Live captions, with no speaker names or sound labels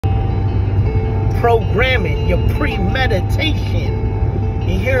programming, your premeditation.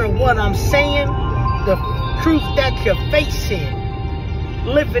 You hearing what I'm saying? The truth that you're facing.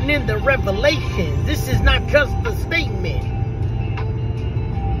 Living in the revelation. This is not just a statement.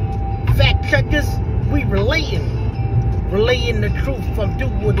 Fact checkers, we relating the truth from do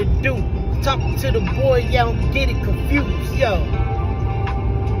what it do. Talking to the boy, y'all get it confused, yo.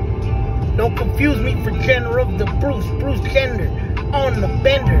 Don't confuse me for gender of the Bruce Jenner on the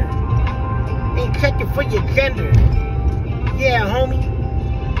bender. Ain't checking for your gender. Yeah, homie,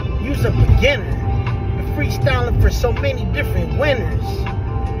 you's a beginner. Freestyling for so many different winners.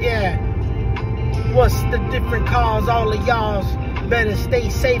 Yeah. What's the different cause? All of y'all better stay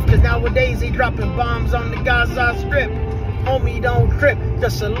safe, cause nowadays they dropping bombs on the Gaza Strip. Homie, don't trip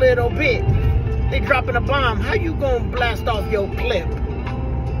just a little bit. They dropping a bomb. How you gonna blast off your clip?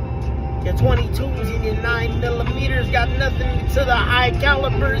 Your 22s and your 9mm got nothing to the high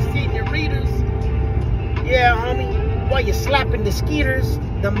caliber senior readers. Yeah, homie. While you slapping the skeeters,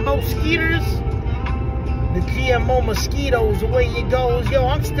 the mosquitoes, the GMO mosquitoes, away it goes. Yo,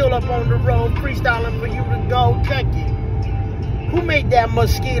 I'm still up on the road, freestyling for you to go. Check it. Who made that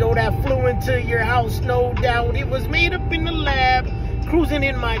mosquito that flew into your house? No doubt it was made up in the lab. Cruising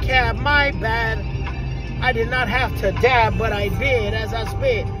in my cab, my bad. I did not have to dab, but I did as I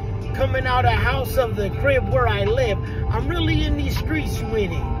spit. Coming out of house of the crib where I live. I'm really in these streets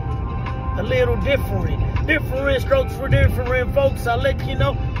with it. A little different. Different strokes for different folks. I'll let you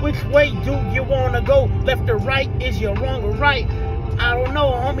know which way do you want to go. Left or right? Is you wrong or right? I don't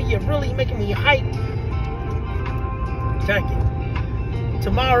know, homie. You're really making me hype. Check it.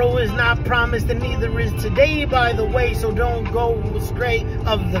 Tomorrow is not promised and neither is today, by the way. So don't go astray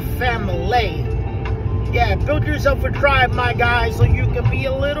of the family. Yeah, build yourself a tribe, my guys, so you can be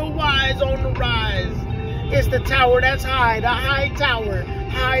a little wise on the rise. It's the tower that's high, the high tower,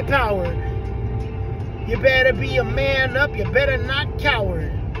 high power. You better be a man up, you better not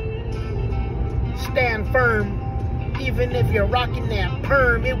coward. Stand firm, even if you're rocking that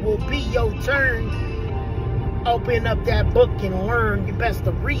perm, it will be your turn. Open up that book and learn, you best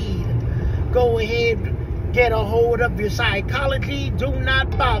to read. Go ahead, get a hold of your psychology, do not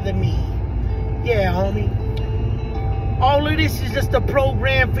bother me. Yeah, homie. All of this is just a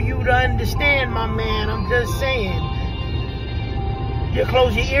program for you to understand, my man. I'm just saying. You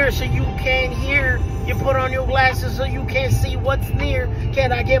close your ears so you can't hear. You put on your glasses so you can't see what's near.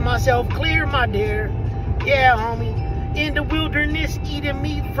 Can I get myself clear, my dear? Yeah, homie. In the wilderness, eating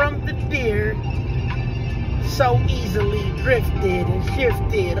meat from the deer. So easily drifted and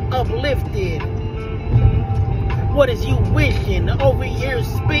shifted, uplifted. What is you wishing? Over here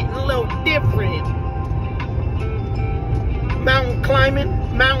spitting a little different. Mountain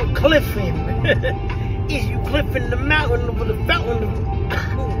climbing, mountain cliffing. Is you cliffing the mountain over the fountain?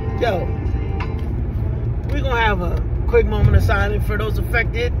 Yo, we're gonna have a quick moment of silence for those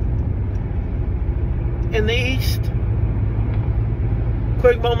affected in the East.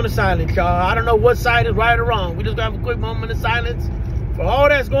 Quick moment of silence, y'all. I don't know what side is right or wrong. We just gonna have a quick moment of silence for all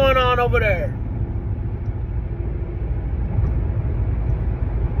that's going on over there.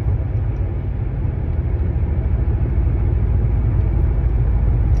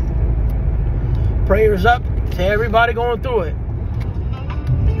 Prayers up to everybody going through it.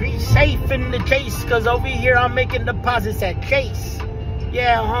 Be safe in the chase, cause over here I'm making deposits at Chase.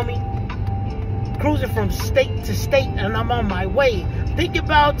 Yeah, homie. Cruising from state to state and I'm on my way. Think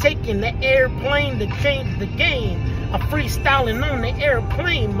about taking the airplane to change the game. I'm freestyling on the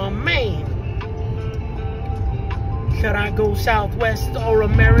airplane, my man. Should I go Southwest or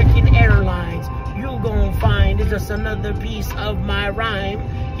American Airlines? You gon' find it's just another piece of my rhyme.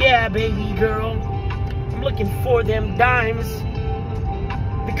 Yeah, baby girl. I'm looking for them dimes.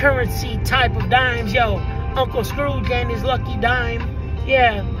 The currency type of dimes. Yo, Uncle Scrooge and his lucky dime.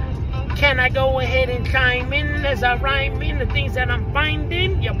 Yeah. Can I go ahead and chime in as I rhyme in the things that I'm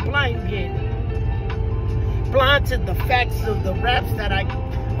finding? You're blinded. Blind to the facts of the raps that I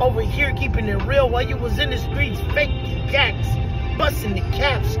over here keeping it real while you was in the streets faking jacks, busting the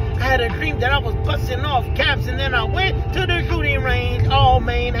caps. I had a dream that I was busting off caps and then I went to the shooting range. Oh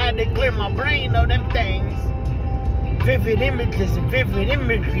man, had to clear my brain of them things. Vivid images and vivid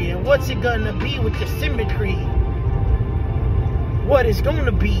imagery. And what's it gonna be with the symmetry? What it's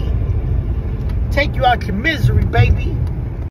gonna be? Take you out your misery, baby.